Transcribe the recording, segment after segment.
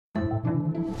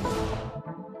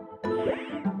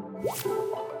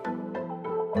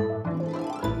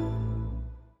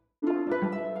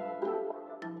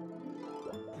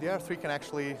AR3 can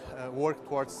actually work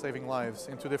towards saving lives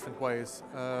in two different ways.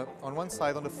 On one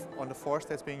side, on the force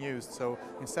that's being used. So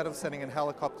instead of sending a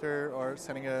helicopter or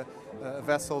sending a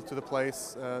vessel to the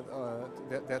place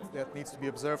that needs to be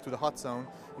observed to the hot zone,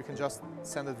 you can just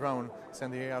send a drone,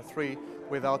 send the AR3,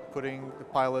 without putting the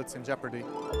pilots in jeopardy.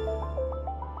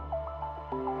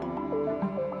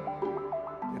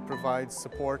 It provides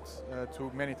support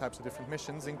to many types of different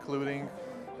missions, including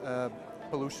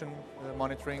pollution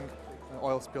monitoring,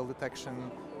 oil spill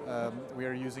detection. We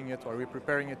are using it, or we're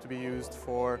preparing it to be used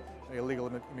for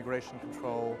illegal immigration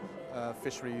control,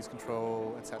 fisheries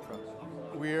control, etc.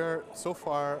 So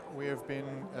far we have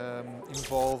been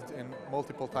involved in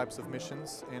multiple types of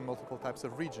missions in multiple types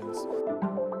of regions.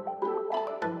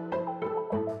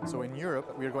 So in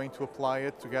Europe, we are going to apply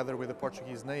it together with the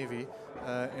Portuguese Navy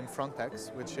in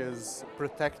FRONTEX, which is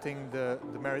protecting the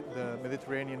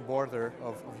Mediterranean border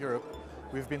of Europe.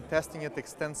 We've been testing it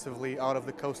extensively out of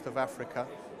the coast of Africa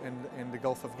in the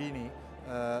Gulf of Guinea,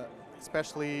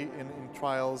 especially in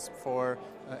trials for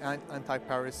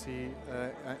anti-piracy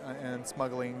and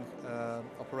smuggling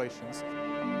operations.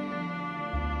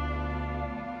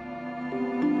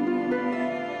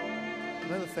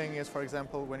 Another thing is, for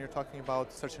example, when you're talking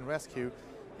about search and rescue,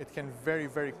 it can very,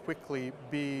 very quickly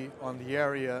be on the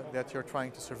area that you're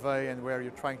trying to survey and where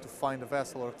you're trying to find a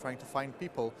vessel or trying to find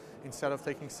people, instead of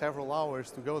taking several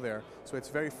hours to go there. So it's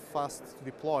very fast to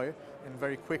deploy and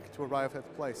very quick to arrive at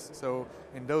the place. So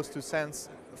in those two senses,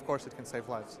 of course, it can save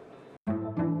lives.